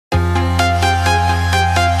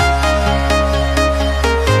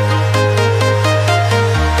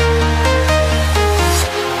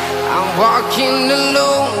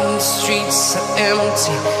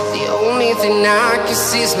empty. The only thing I can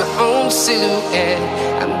see is my own silhouette.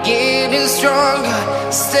 I'm getting stronger,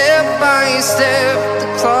 step by step. The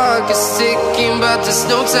clock is ticking, but there's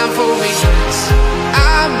no time for regrets.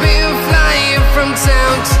 I've been flying from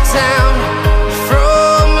town to town,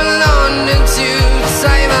 from London to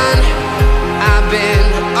Taiwan. I've been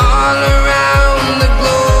all around the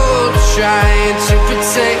globe, trying to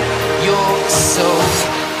protect your soul.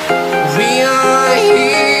 We are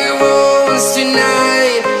heroes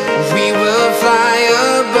tonight. We will fly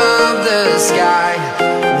above the sky.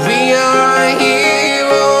 We are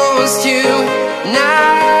heroes tonight.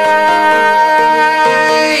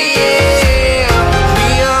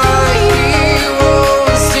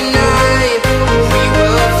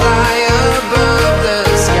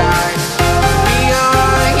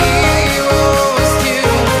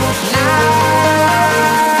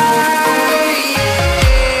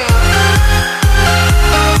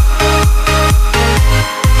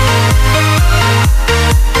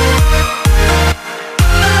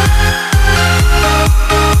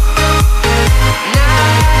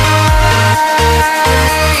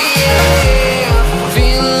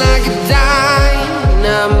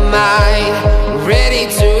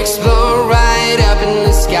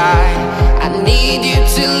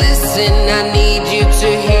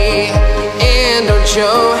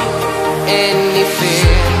 Show any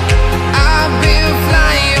fear. I've been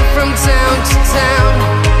flying from town to town,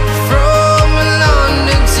 from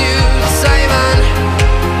London to Taiwan.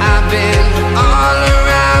 I've been all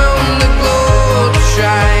around the globe,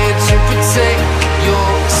 trying to protect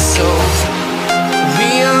your soul.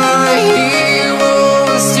 We are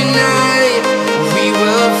heroes tonight. We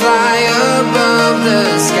will fly above the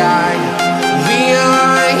sky. We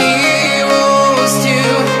are heroes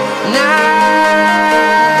tonight.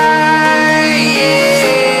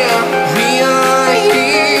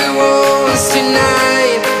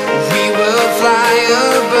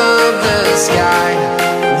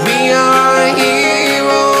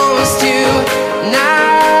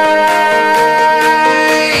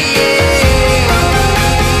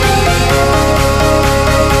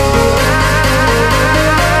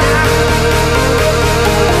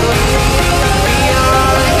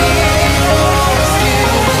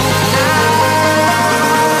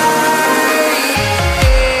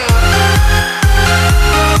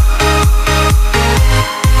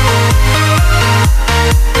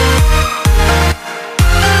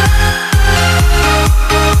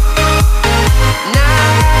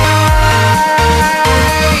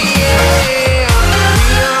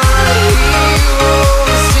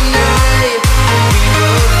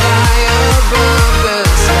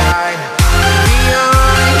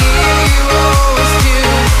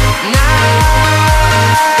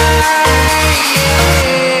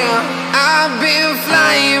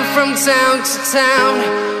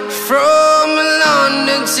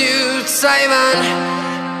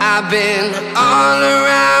 I've been all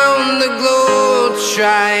around the globe,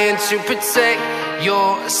 trying to protect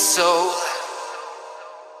your soul.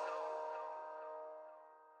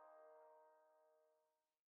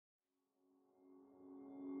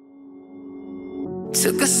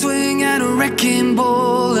 Took a swing at a wrecking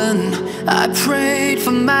ball and I prayed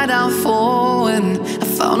for my downfall, and I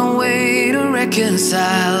found a way to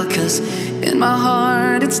reconcile, 'cause in my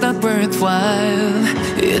heart it's not worthwhile.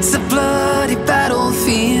 It's a bloody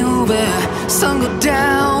battlefield where some go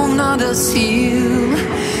down, others heal.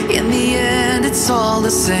 In the end it's all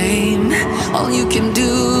the same. All you can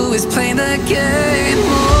do is play the game.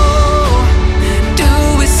 Oh, do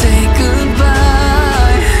we say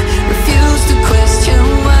goodbye? Refuse to question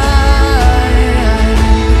why.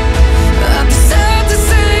 I deserve to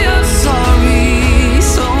say I'm sorry,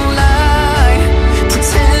 so lie.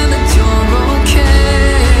 Pretend that you're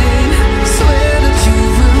okay. Swear that you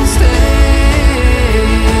will stay.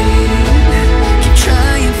 Keep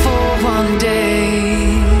trying for one day.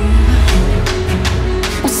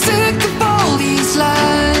 I'm sick of all these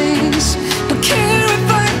lies. Don't care if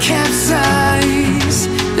I can't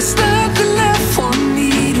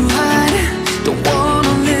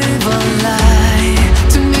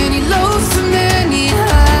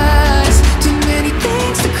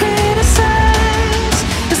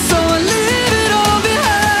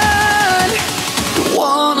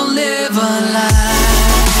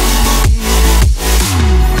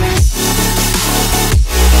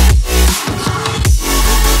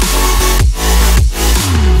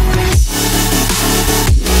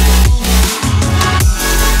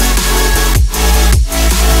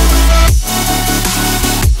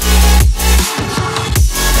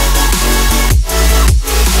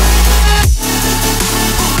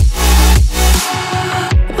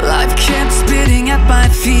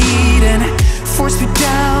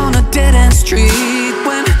dead-end street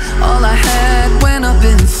when all I had went up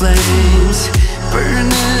in flames,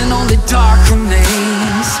 burning only dark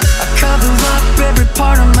remains. I cover up every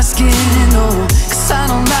part of my skin, oh, 'cause I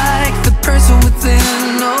don't like the person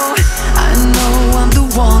within, oh. I know I'm the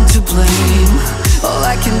one to blame. All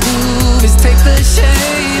I can do is take the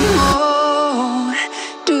shame, oh.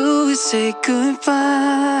 Do we say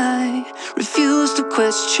goodbye? Refuse to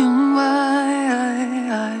question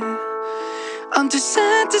why. I'm too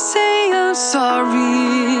sad to say I'm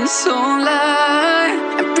sorry, so lie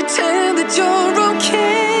and pretend that you're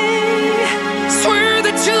okay. Swear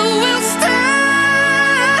that you will stay.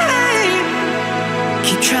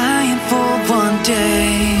 Keep trying for one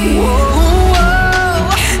day. Whoa,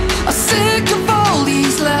 I'm sick of all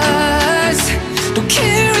these lies. Don't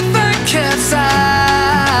care if I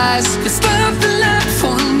capsize. There's nothing left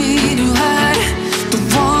for me to hide. Don't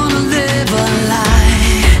wanna live a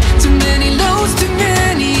lie. Too many lows, too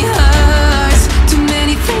many highs, too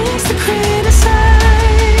many things to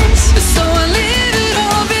criticize. So I leave it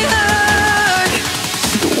all behind.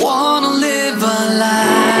 Don't wanna live a lie.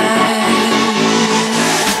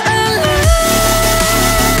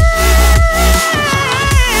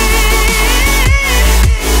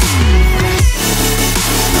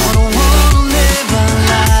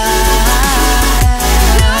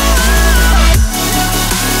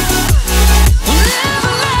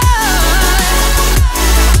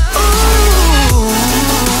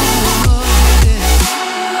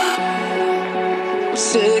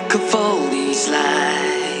 Sick of all these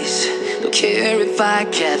lies. Don't care if I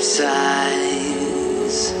capsize.